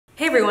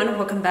Hey everyone,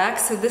 welcome back.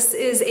 So this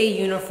is a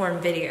uniform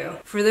video.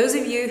 For those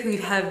of you who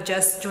have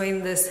just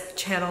joined this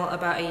channel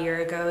about a year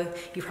ago,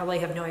 you probably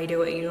have no idea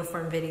what a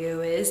uniform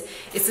video is.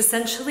 It's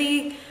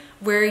essentially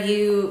where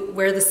you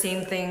wear the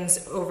same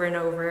things over and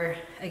over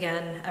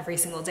again every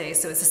single day.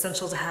 So it's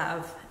essential to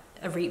have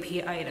a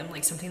repeat item,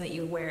 like something that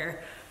you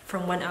wear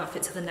from one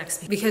outfit to the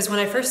next. Because when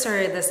I first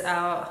started this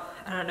out,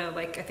 I don't know,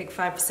 like I think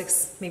 5,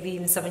 6, maybe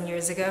even 7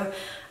 years ago,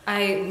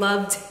 I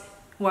loved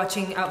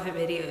watching outfit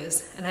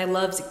videos and I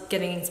loved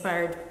getting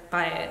inspired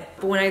by it.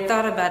 But when I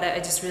thought about it, I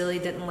just really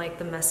didn't like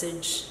the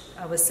message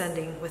I was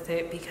sending with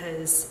it,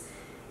 because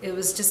it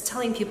was just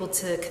telling people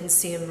to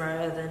consume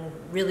rather than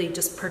really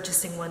just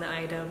purchasing one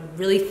item,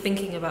 really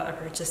thinking about a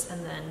purchase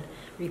and then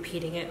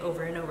repeating it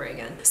over and over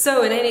again.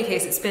 So in any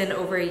case, it's been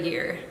over a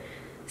year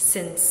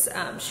since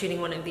shooting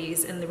one of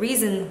these, and the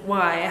reason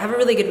why, I have a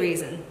really good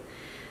reason.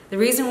 The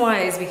reason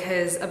why is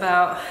because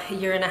about a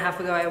year and a half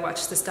ago I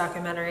watched this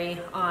documentary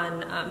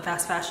on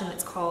fast fashion.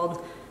 It's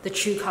called The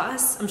True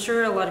Cost. I'm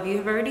sure a lot of you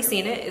have already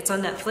seen it. It's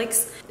on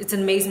Netflix. It's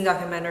an amazing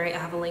documentary. I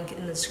have a link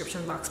in the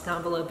description box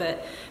down below,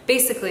 but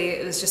basically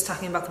it was just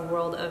talking about the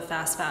world of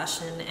fast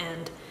fashion.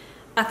 And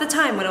at the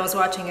time when I was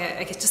watching it,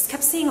 I just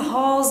kept seeing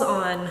hauls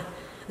on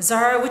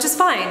Zara, which is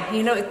fine,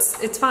 you know,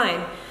 it's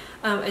fine.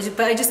 But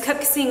I just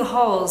kept seeing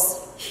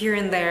hauls here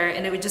and there,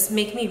 and it would just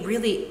make me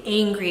really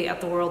angry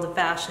at the world of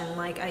fashion.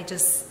 Like, I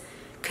just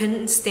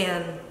couldn't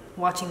stand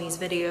watching these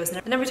videos.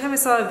 And every time I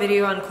saw a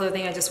video on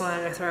clothing, I just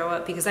wanted to throw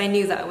up, because I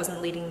knew that I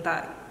wasn't leading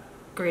that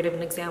great of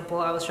an example.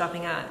 I was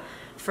shopping at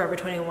Forever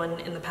 21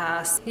 in the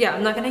past. Yeah,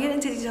 I'm not gonna get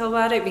into detail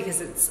about it because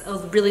it's a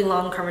really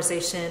long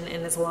conversation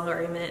and it's a long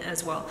argument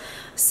as well.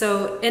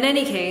 So in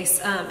any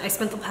case, I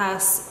spent the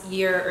past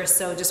year or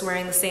so just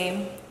wearing the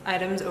same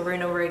items over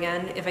and over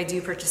again. If I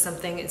do purchase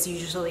something, it's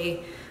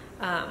usually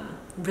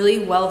really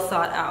well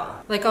thought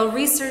out. Like, I'll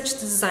research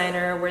the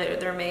designer, where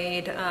they're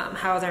made,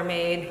 how they're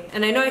made,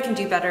 and I know I can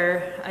do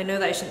better. I know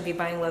that I shouldn't be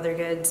buying leather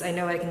goods. I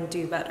know I can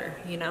do better,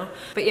 you know?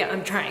 But yeah,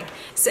 I'm trying.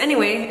 So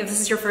anyway, if this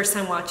is your first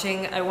time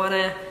watching, I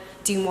wanna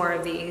do more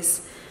of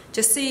these,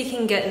 just so you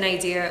can get an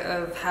idea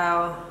of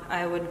how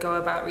I would go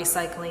about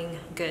recycling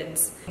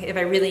goods. If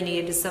I really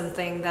needed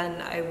something,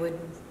 then I would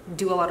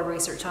do a lot of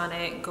research on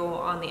it, go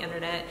on the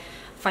internet,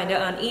 find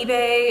it on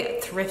eBay,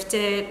 thrift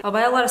it. I'll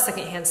buy a lot of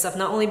secondhand stuff,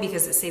 not only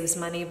because it saves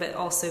money, but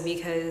also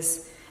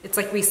because it's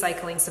like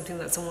recycling something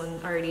that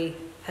someone already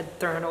had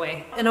thrown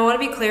away. And I want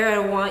to be clear, I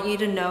want you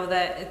to know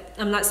that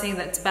I'm not saying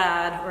that it's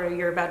bad or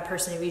you're a bad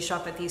person if you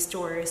shop at these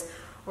stores,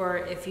 or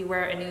if you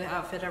wear a new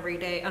outfit every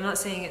day. I'm not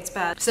saying it's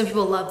bad. Some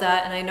people love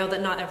that, and I know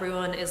that not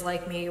everyone is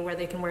like me, where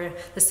they can wear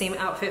the same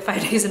outfit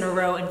 5 days in a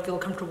row and feel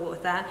comfortable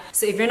with that.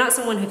 So if you're not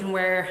someone who can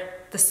wear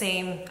the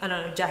same, I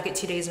don't know, jacket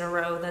 2 days in a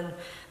row, then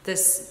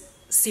this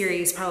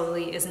series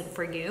probably isn't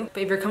for you.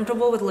 But if you're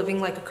comfortable with living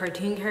like a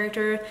cartoon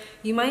character,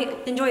 you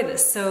might enjoy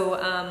this. So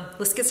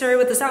let's get started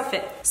with this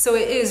outfit. So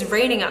it is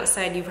raining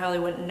outside. You probably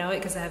wouldn't know it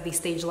because I have these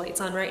stage lights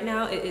on right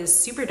now. It is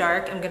super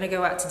dark. I'm gonna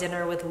go out to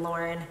dinner with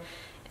Lauren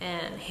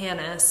and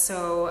Hannah,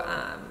 so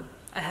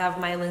I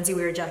have my Lindsay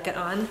Weir jacket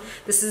on.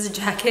 This is a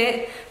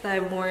jacket that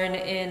I've worn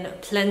in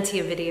plenty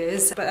of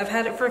videos, but I've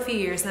had it for a few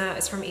years now.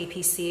 It's from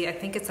a.p.c. I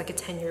think it's like a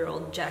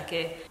 10-year-old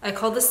jacket. I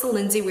call this the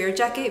Lindsay Weir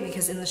jacket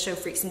because in the show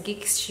Freaks and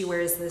Geeks, she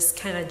wears this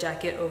kind of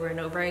jacket over and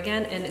over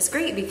again, and it's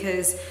great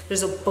because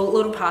there's a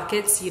boatload of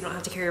pockets, so you don't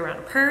have to carry around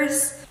a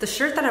purse. The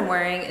shirt that I'm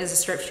wearing is a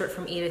striped shirt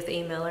from Edith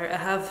A. Miller. I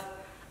have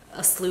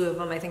a slew of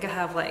them. I think I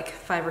have like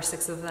 5 or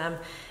 6 of them,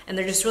 and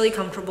they're just really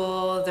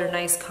comfortable. They're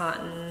nice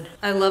cotton.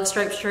 I love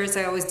striped shirts.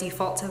 I always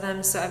default to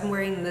them, so I've been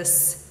wearing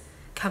this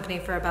company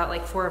for about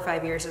like 4 or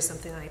 5 years or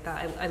something like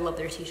that. I love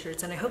their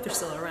t-shirts, and I hope they're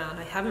still around.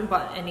 I haven't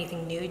bought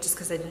anything new just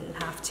because I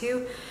didn't have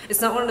to.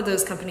 It's not one of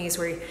those companies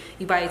where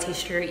you buy a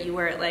t-shirt, you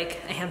wear it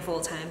like a handful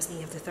of times, and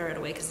you have to throw it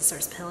away because it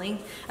starts pilling.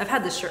 I've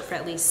had this shirt for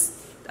at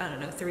least, I don't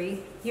know, 3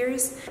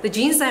 years. The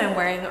jeans that I'm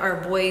wearing are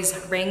boys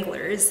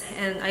Wranglers,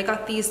 and I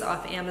got these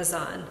off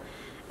Amazon,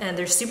 and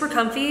they're super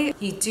comfy.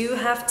 You do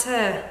have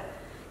to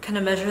kind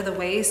of measure the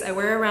waist. I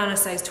wear around a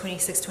size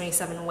 26,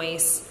 27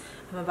 waist.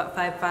 I'm about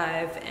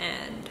 5'5",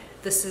 and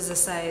this is a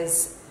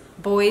size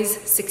boys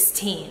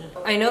 16.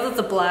 I know that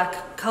the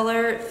black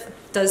color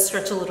does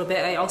stretch a little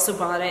bit. I also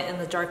bought it in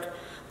the dark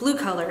blue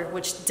color,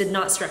 which did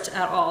not stretch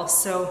at all.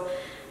 So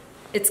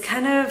it's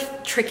kind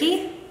of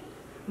tricky.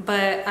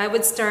 But I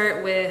would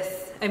start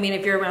with, I mean,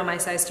 if you're around my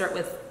size, start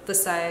with the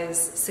size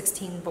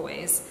 16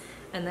 boys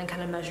and then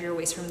kind of measure your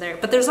waist from there.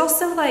 But there's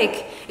also,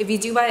 like, if you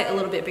do buy it a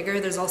little bit bigger,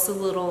 there's also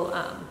little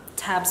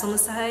tabs on the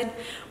side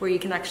where you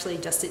can actually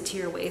adjust it to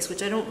your waist,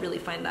 which I don't really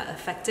find that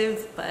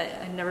effective, but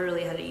I never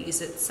really had to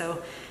use it,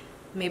 so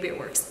maybe it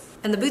works.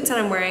 And the boots that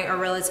I'm wearing are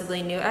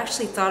relatively new. I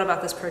actually thought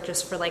about this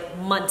purchase for like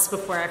months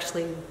before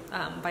actually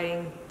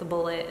biting the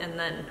bullet and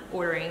then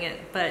ordering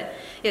it. But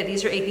yeah,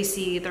 these are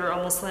a.p.c. They're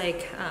almost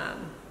like,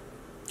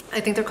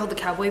 I think they're called the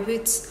cowboy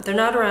boots. They're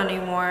not around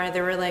anymore.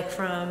 They were like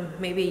from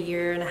maybe a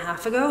year and a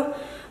half ago.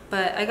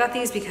 But I got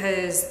these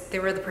because they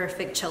were the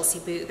perfect Chelsea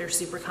boot. They're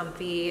super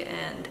comfy,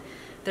 and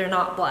they're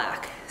not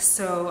black.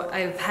 So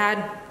I've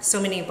had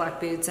so many black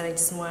boots and I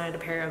just wanted a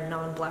pair of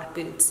non-black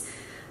boots.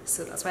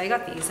 So that's why I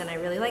got these and I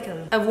really like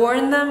them. I've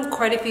worn them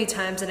quite a few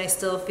times and I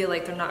still feel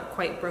like they're not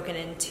quite broken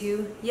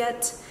into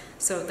yet.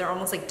 So they're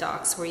almost like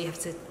Docs where you have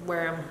to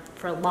wear them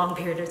for a long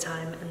period of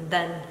time and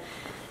then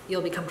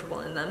you'll be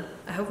comfortable in them.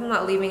 I hope I'm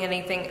not leaving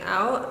anything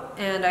out,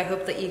 and I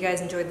hope that you guys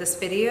enjoyed this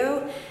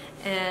video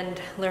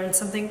and learned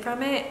something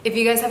from it. If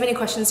you guys have any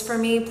questions for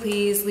me,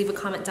 please leave a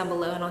comment down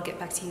below and I'll get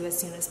back to you as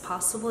soon as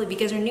possible. If you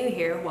guys are new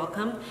here,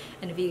 welcome.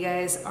 And if you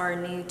guys are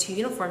new to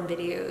uniform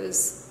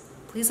videos,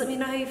 please let me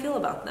know how you feel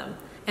about them.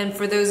 And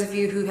for those of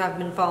you who have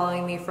been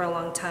following me for a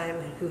long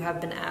time, who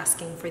have been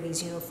asking for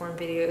these uniform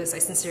videos, I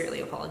sincerely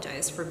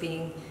apologize for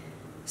being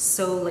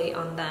so late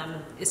on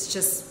them. It's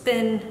just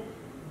been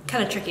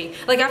kind of tricky.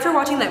 Like after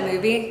watching that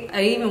movie,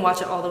 I didn't even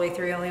watch it all the way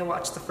through. I only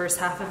watched the first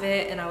half of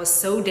it and I was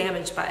so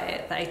damaged by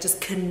it that I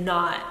just could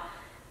not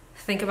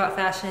think about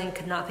fashion,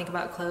 could not think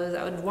about clothes.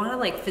 I would want to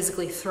like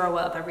physically throw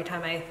up every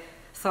time I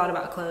thought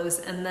about clothes.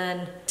 And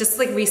then just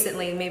like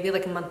recently, maybe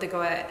like a month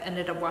ago, I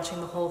ended up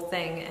watching the whole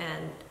thing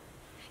and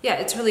yeah,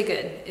 it's really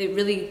good. It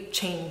really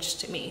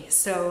changed me.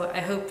 So I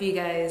hope you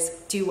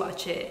guys do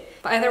watch it.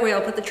 But either way,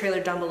 I'll put the trailer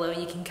down below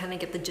and you can kind of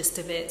get the gist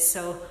of it.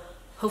 So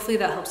hopefully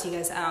that helps you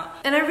guys out.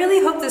 And I really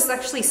hope this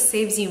actually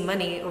saves you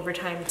money over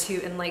time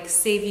too, and like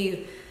save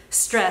you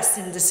stress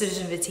and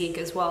decision fatigue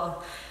as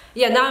well.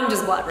 Yeah, now I'm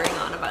just blabbering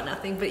on about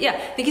nothing. But yeah,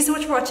 thank you so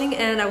much for watching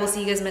and I will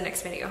see you guys in my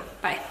next video.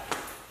 Bye.